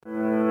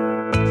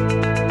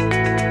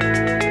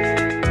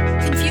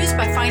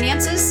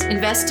Finances,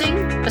 investing,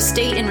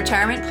 estate and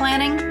retirement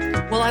planning?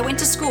 Well, I went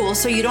to school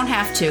so you don't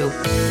have to.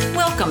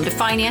 Welcome to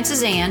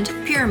Finances and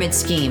Pyramid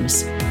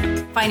Schemes.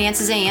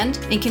 Finances and,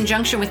 in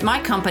conjunction with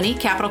my company,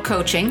 Capital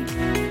Coaching,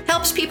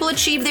 helps people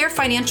achieve their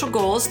financial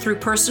goals through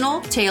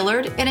personal,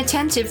 tailored, and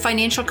attentive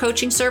financial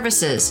coaching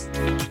services.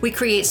 We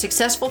create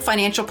successful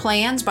financial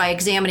plans by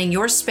examining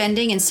your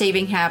spending and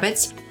saving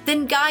habits,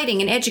 then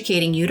guiding and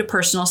educating you to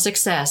personal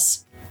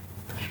success.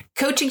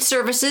 Coaching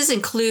services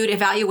include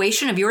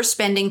evaluation of your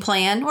spending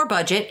plan or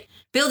budget,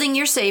 building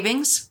your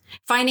savings,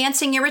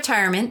 financing your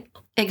retirement,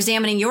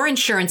 examining your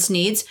insurance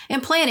needs,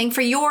 and planning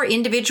for your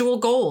individual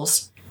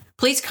goals.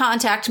 Please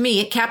contact me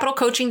at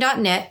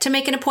capitalcoaching.net to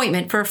make an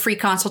appointment for a free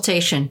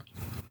consultation.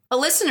 A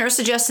listener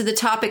suggested the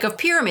topic of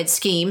pyramid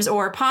schemes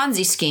or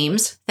Ponzi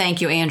schemes. Thank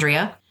you,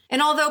 Andrea.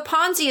 And although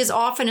Ponzi is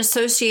often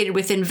associated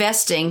with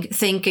investing,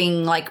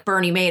 thinking like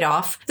Bernie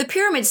Madoff, the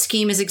pyramid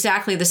scheme is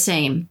exactly the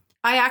same.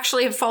 I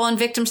actually have fallen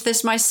victim to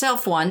this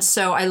myself once,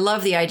 so I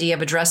love the idea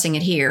of addressing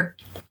it here.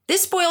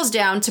 This boils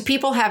down to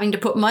people having to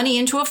put money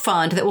into a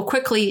fund that will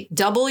quickly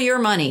double your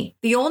money.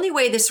 The only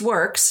way this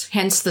works,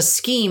 hence the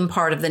scheme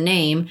part of the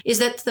name, is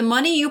that the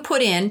money you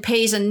put in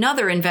pays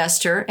another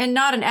investor and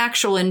not an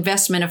actual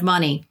investment of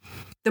money.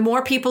 The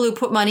more people who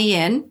put money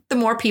in, the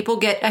more people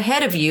get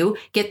ahead of you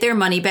get their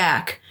money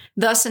back,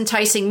 thus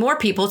enticing more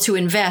people to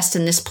invest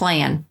in this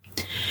plan.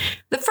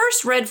 The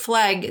first red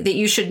flag that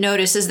you should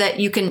notice is that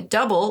you can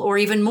double or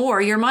even more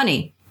your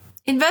money.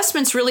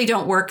 Investments really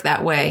don't work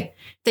that way.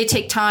 They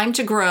take time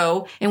to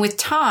grow, and with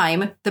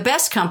time, the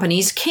best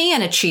companies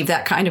can achieve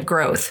that kind of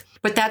growth,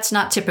 but that's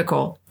not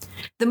typical.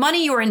 The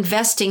money you're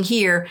investing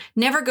here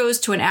never goes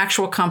to an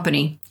actual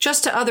company,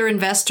 just to other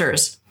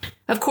investors.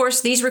 Of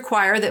course, these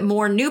require that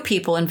more new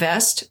people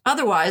invest,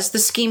 otherwise the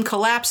scheme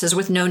collapses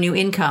with no new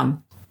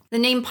income. The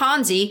name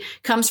Ponzi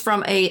comes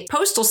from a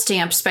postal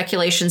stamp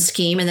speculation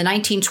scheme in the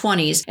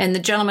 1920s, and the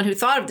gentleman who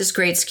thought of this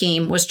great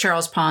scheme was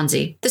Charles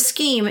Ponzi. The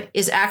scheme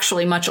is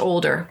actually much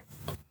older.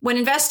 When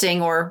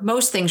investing, or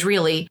most things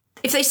really,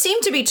 if they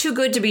seem to be too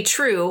good to be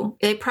true,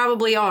 they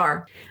probably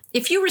are.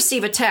 If you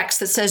receive a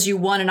text that says you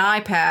won an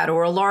iPad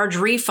or a large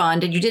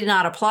refund and you did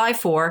not apply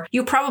for,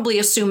 you probably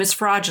assume it's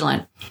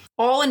fraudulent.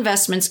 All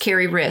investments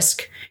carry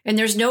risk, and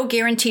there's no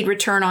guaranteed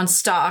return on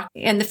stock,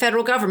 and the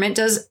federal government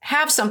does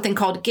have something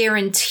called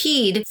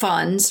guaranteed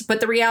funds,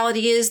 but the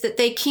reality is that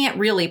they can't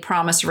really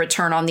promise a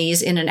return on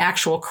these in an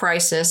actual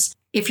crisis.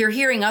 If you're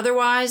hearing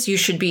otherwise, you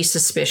should be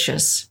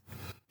suspicious.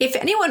 If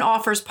anyone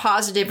offers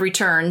positive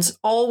returns,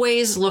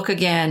 always look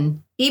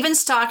again. Even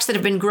stocks that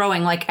have been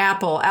growing like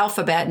Apple,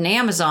 Alphabet, and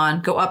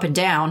Amazon go up and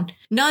down.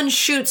 None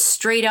shoots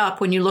straight up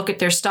when you look at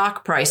their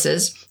stock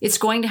prices. It's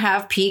going to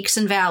have peaks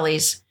and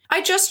valleys.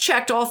 I just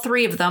checked all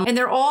three of them, and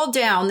they're all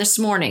down this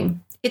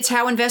morning. It's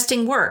how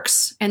investing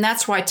works, and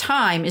that's why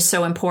time is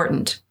so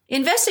important.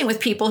 Investing with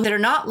people that are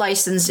not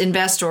licensed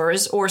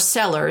investors or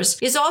sellers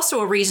is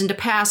also a reason to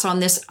pass on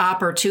this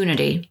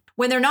opportunity.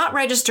 When they're not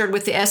registered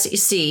with the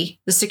SEC,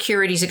 the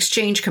Securities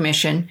Exchange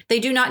Commission, they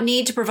do not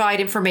need to provide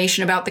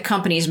information about the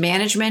company's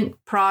management,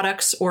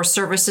 products, or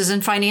services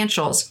and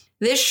financials.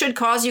 This should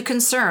cause you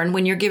concern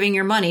when you're giving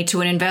your money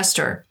to an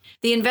investor.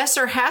 The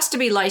investor has to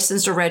be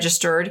licensed or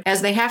registered,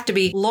 as they have to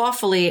be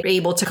lawfully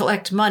able to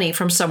collect money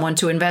from someone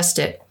to invest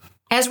it.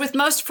 As with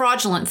most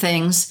fraudulent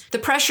things, the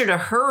pressure to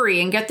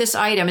hurry and get this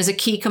item is a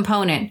key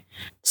component.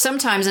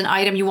 Sometimes an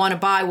item you want to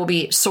buy will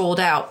be sold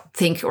out,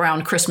 think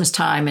around Christmas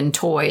time and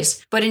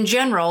toys. But in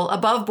general,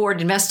 above-board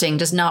investing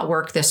does not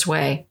work this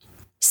way.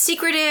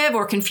 Secretive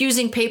or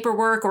confusing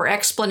paperwork or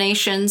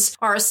explanations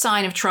are a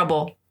sign of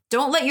trouble.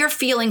 Don't let your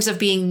feelings of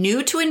being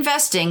new to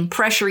investing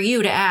pressure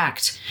you to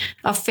act.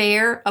 A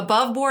fair,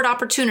 above-board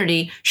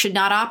opportunity should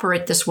not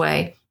operate this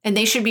way, and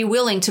they should be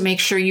willing to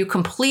make sure you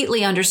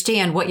completely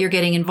understand what you're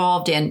getting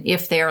involved in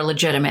if they are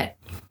legitimate.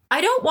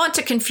 I don't want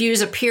to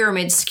confuse a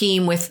pyramid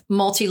scheme with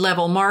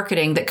multi-level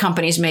marketing that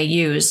companies may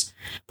use.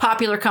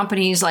 Popular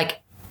companies like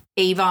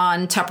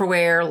Avon,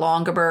 Tupperware,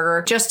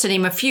 Longaberger, just to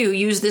name a few,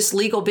 use this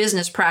legal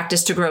business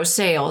practice to grow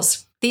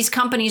sales. These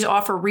companies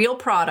offer real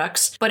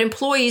products, but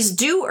employees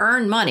do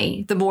earn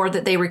money. The more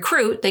that they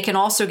recruit, they can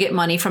also get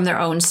money from their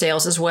own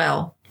sales as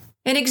well.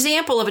 An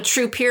example of a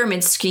true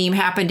pyramid scheme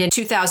happened in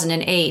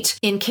 2008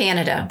 in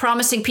Canada,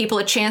 promising people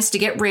a chance to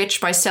get rich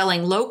by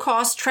selling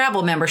low-cost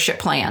travel membership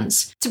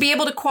plans. To be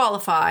able to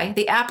qualify,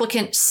 the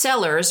applicant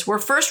sellers were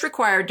first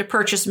required to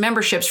purchase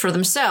memberships for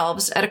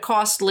themselves at a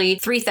costly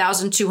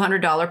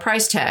 $3,200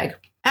 price tag.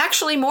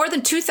 Actually, more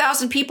than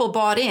 2,000 people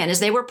bought in,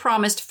 as they were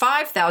promised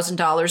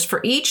 $5,000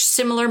 for each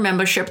similar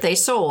membership they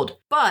sold.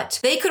 But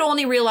they could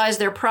only realize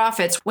their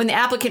profits when the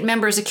applicant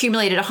members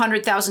accumulated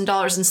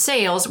 $100,000 in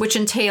sales, which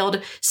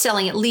entailed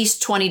selling at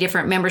least 20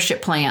 different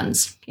membership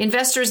plans.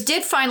 Investors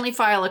did finally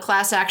file a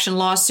class action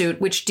lawsuit,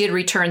 which did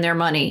return their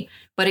money.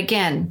 But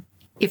again,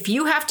 if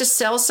you have to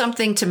sell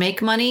something to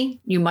make money,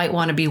 you might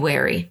want to be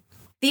wary.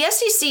 The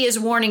SEC is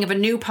warning of a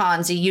new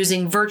Ponzi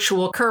using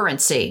virtual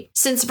currency.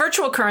 Since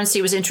virtual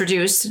currency was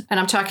introduced, and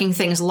I'm talking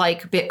things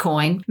like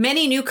Bitcoin,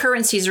 many new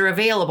currencies are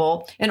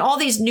available, and all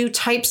these new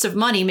types of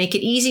money make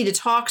it easy to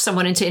talk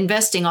someone into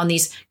investing on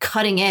these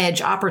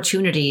cutting-edge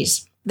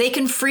opportunities. They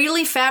can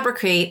freely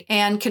fabricate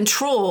and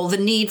control the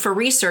need for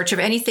research of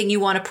anything you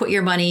want to put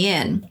your money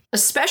in,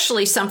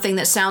 especially something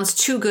that sounds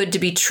too good to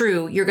be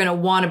true you're going to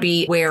want to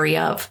be wary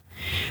of.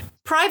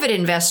 Private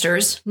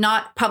investors,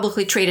 not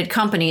publicly traded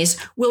companies,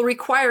 will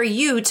require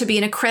you to be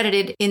an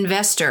accredited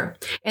investor.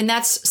 And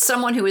that's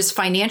someone who is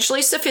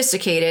financially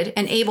sophisticated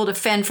and able to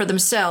fend for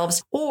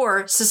themselves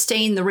or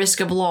sustain the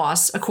risk of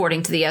loss,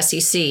 according to the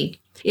SEC.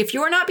 If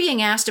you're not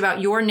being asked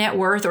about your net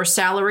worth or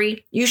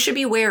salary, you should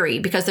be wary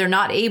because they're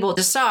not able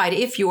to decide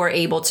if you are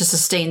able to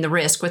sustain the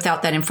risk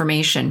without that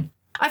information.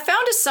 I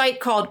found a site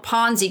called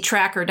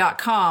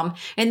PonziTracker.com,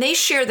 and they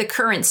share the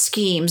current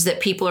schemes that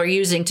people are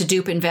using to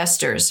dupe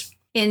investors.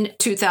 In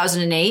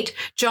 2008,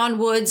 John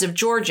Woods of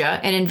Georgia,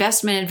 an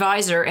investment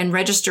advisor and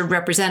registered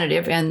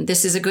representative, and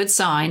this is a good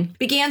sign,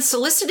 began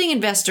soliciting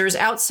investors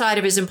outside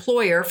of his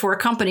employer for a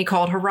company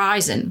called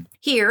Horizon.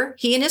 Here,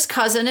 he and his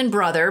cousin and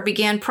brother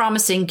began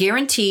promising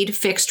guaranteed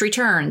fixed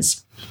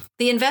returns.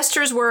 The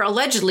investors were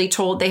allegedly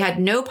told they had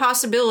no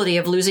possibility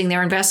of losing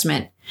their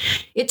investment.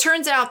 It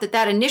turns out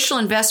that initial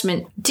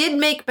investment did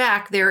make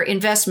back their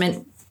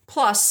investment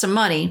plus some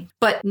money,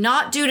 but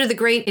not due to the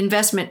great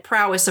investment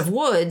prowess of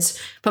Woods,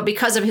 but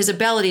because of his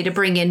ability to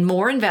bring in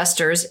more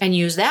investors and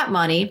use that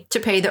money to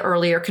pay the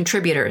earlier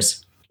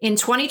contributors. In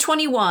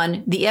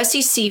 2021, the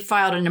SEC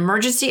filed an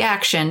emergency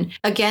action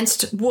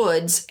against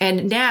Woods,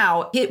 and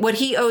now what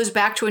he owes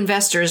back to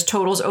investors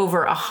totals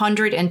over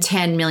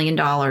 $110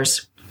 million.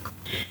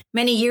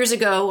 Many years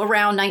ago,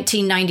 around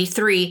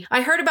 1993,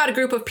 I heard about a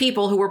group of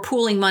people who were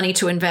pooling money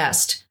to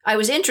invest. I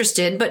was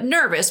interested, but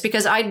nervous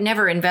because I'd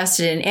never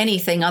invested in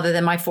anything other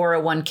than my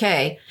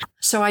 401k.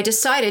 So I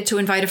decided to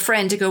invite a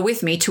friend to go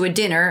with me to a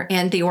dinner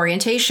and the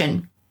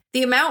orientation.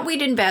 The amount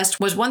we'd invest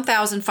was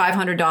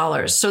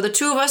 $1,500, so the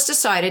two of us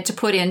decided to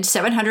put in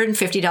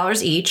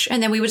 $750 each,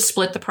 and then we would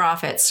split the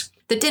profits.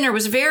 The dinner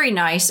was very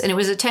nice, and it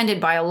was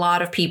attended by a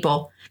lot of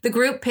people. The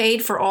group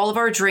paid for all of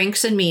our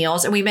drinks and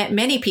meals, and we met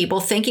many people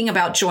thinking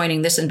about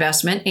joining this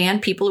investment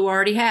and people who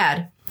already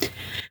had.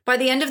 By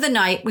the end of the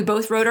night, we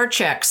both wrote our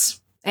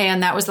checks,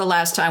 and that was the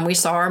last time we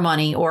saw our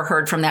money or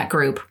heard from that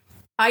group.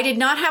 I did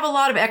not have a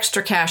lot of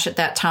extra cash at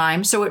that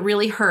time, so it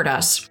really hurt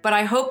us. But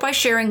I hope by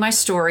sharing my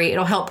story,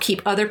 it'll help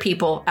keep other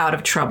people out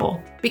of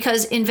trouble.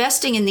 Because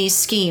investing in these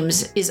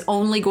schemes is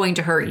only going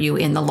to hurt you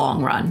in the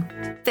long run.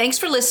 Thanks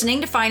for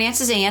listening to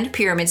Finances and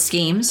Pyramid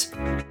Schemes.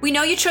 We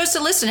know you chose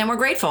to listen and we're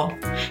grateful.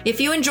 If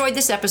you enjoyed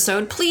this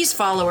episode, please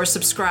follow or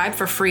subscribe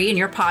for free in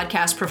your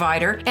podcast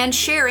provider and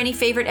share any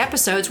favorite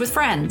episodes with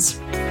friends.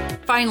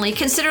 Finally,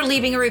 consider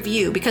leaving a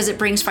review because it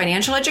brings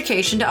financial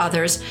education to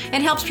others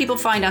and helps people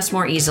find us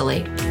more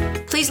easily.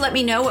 Please let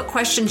me know what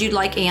questions you'd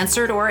like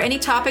answered or any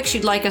topics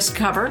you'd like us to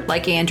cover,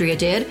 like Andrea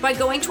did, by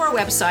going to our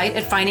website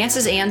at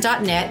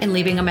financesand.net and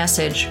leaving a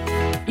message.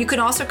 You can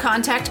also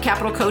contact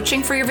Capital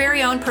Coaching for your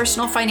very own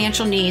personal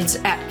financial needs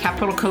at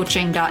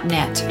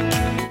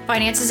capitalcoaching.net.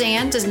 Finances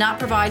and does not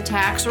provide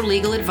tax or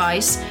legal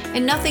advice,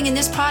 and nothing in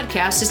this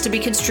podcast is to be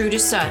construed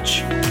as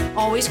such.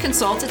 Always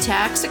consult a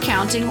tax,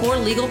 accounting, or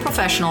legal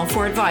professional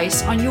for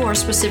advice on your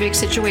specific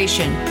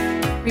situation.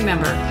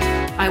 Remember,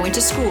 I went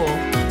to school,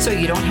 so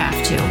you don't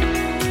have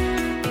to.